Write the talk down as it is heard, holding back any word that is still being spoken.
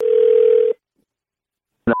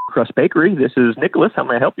Crust Bakery. This is Nicholas. How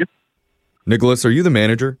may I help you? Nicholas, are you the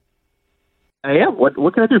manager? I am.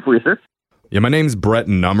 What can I do for you, sir? Yeah, my name's Brett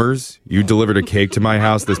Numbers. You delivered a cake to my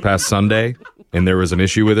house this past Sunday, and there was an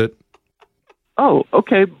issue with it. Oh,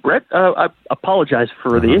 okay, Brett. I apologize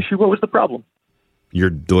for the issue. What was the problem? Your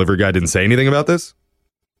delivery guy didn't say anything about this?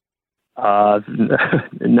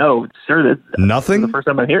 No, sir. Nothing? The first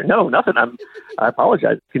time I'm here. No, nothing. I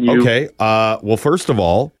apologize. Can you? Okay. Well, first of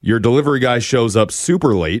all, your delivery guy shows up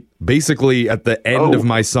super late, basically at the end of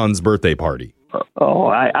my son's birthday party. Oh,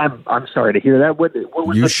 I'm sorry to hear that. What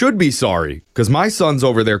was You should be sorry, because my son's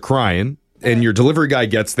over there crying, and your delivery guy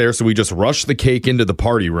gets there, so we just rush the cake into the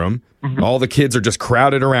party room. Mm-hmm. All the kids are just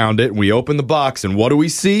crowded around it, and we open the box, and what do we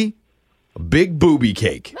see? A big booby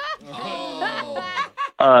cake.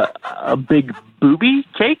 A big booby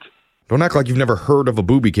cake? Don't act like you've never heard of a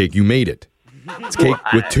booby cake. You made it. It's cake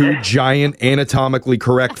with two giant, anatomically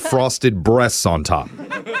correct frosted breasts on top.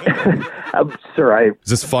 Sir, Is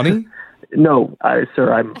this funny? No,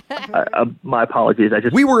 sir, my apologies.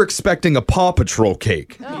 We were expecting a Paw Patrol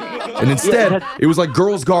cake. And instead, it was like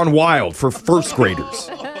Girls Gone Wild for first graders.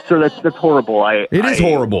 Sir, that's horrible. It is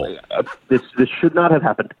horrible. This should not have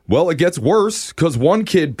happened. Well, it gets worse, because one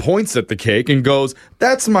kid points at the cake and goes,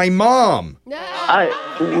 "That's my mom."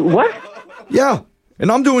 What? Yeah. And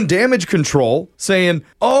I'm doing damage control, saying,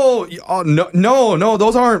 no,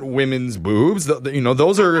 those aren't women's boobs.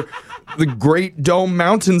 Those are the Great Dome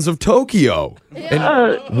Mountains of Tokyo.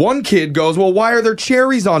 And one kid goes, "Well, why are there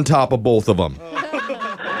cherries on top of both of them?"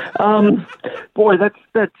 Boy, that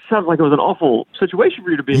sounds like it was an awful situation for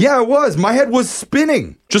you to be in. Yeah, it was. My head was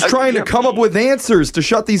spinning, just trying to come up with answers to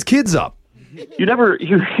shut these kids up. You never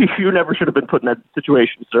should have been put in that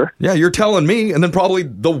situation, sir. Yeah, you're telling me. And then probably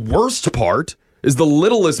the worst part is the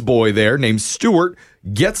littlest boy there, named Stuart,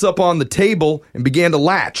 gets up on the table and began to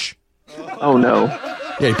latch. Oh, no.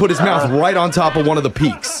 Yeah, he put his mouth right on top of one of the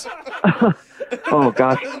peaks. Oh,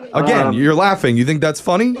 gosh. Again, you're laughing. You think that's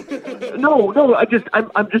funny? No, I'm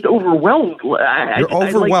just overwhelmed. You're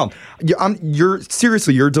overwhelmed.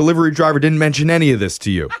 Seriously, your delivery driver didn't mention any of this to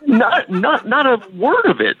you. Not a word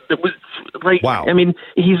of it. It was like, wow. I mean,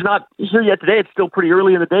 he's not here yet today. It's still pretty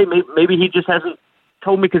early in the day. Maybe he just hasn't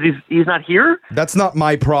told me because he's not here. That's not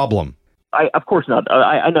my problem. Of course not.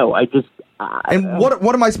 I know. And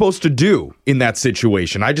what am I supposed to do in that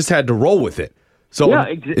situation? I just had to roll with it. So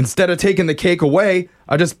instead of taking the cake away,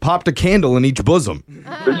 I just popped a candle in each bosom.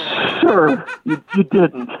 Sure, you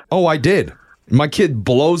didn't. Oh, I did. My kid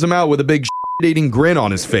blows him out with a big shit-eating grin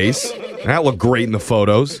on his face. That looked great in the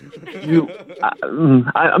photos.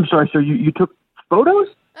 I'm sorry, sir. You took photos?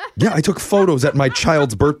 Yeah, I took photos at my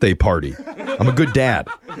child's birthday party. I'm a good dad.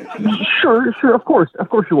 Sure, of course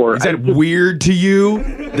you are. Is that weird to you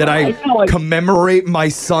that I commemorate my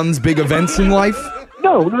son's big events in life?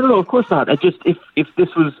 No, of course not. If this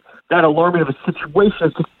was that alarming of a situation,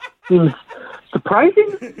 it just seems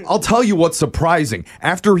surprising. I'll tell you what's surprising.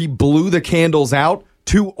 After he blew the candles out,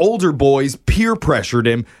 two older boys peer pressured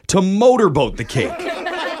him to motorboat the cake.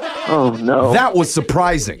 Oh, no. That was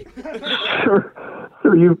surprising. Sure,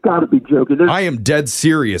 you've got to be joking. I am dead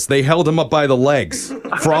serious. They held him up by the legs,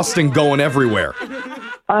 frosting going everywhere.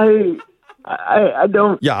 I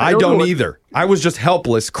don't... Yeah, I don't either. I was just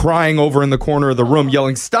helpless, crying over in the corner of the room,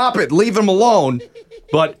 yelling, "Stop it, leave him alone."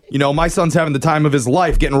 But, my son's having the time of his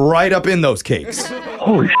life, getting right up in those cakes.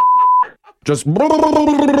 Holy just right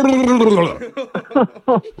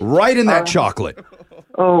in that chocolate.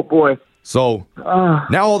 Oh, boy. So,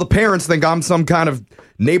 now all the parents think I'm some kind of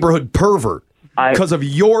neighborhood pervert because of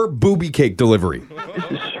your booby cake delivery.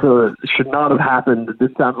 Sure, it should not have happened. This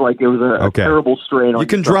sounds like it was a terrible strain on you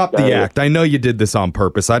can drop the act. I know you did this on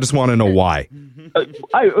purpose. I just want to know why.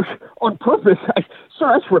 On purpose? Sir,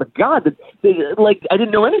 I swear to God, that I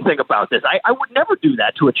didn't know anything about this. I would never do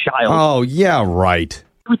that to a child. Oh, yeah, right.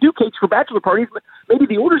 We do cakes for bachelor parties, but maybe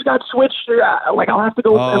the orders got switched. I'll have to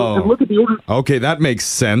go and look at the orders. Okay, that makes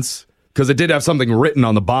sense, because it did have something written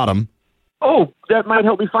on the bottom. Oh, that might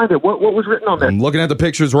help me find it. What was written on there? I'm looking at the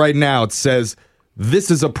pictures right now. It says, "This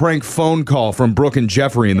is a prank phone call from Brooke and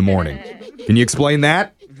Jeffrey in the morning." Can you explain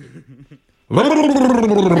that? What?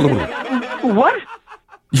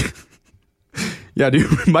 Yeah,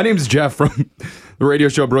 dude, my name's Jeff from the radio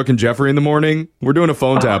show Brooke and Jeffrey in the morning. We're doing a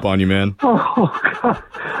phone tap on you, man. Oh, God.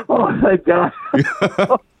 Oh, thank God.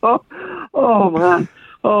 Oh, man.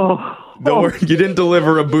 Oh. Don't worry, you didn't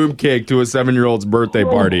deliver a boob cake to a 7-year-old's birthday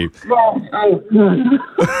party.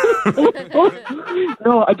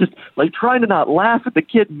 No, I just, trying to not laugh at the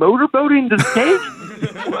kid motorboating this cake.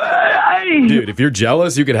 Dude, if you're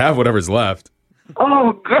jealous, you could have whatever's left.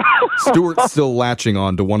 Oh, God. Stuart's still latching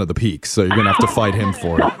on to one of the peaks, so you're going to have to fight him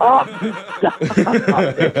for it.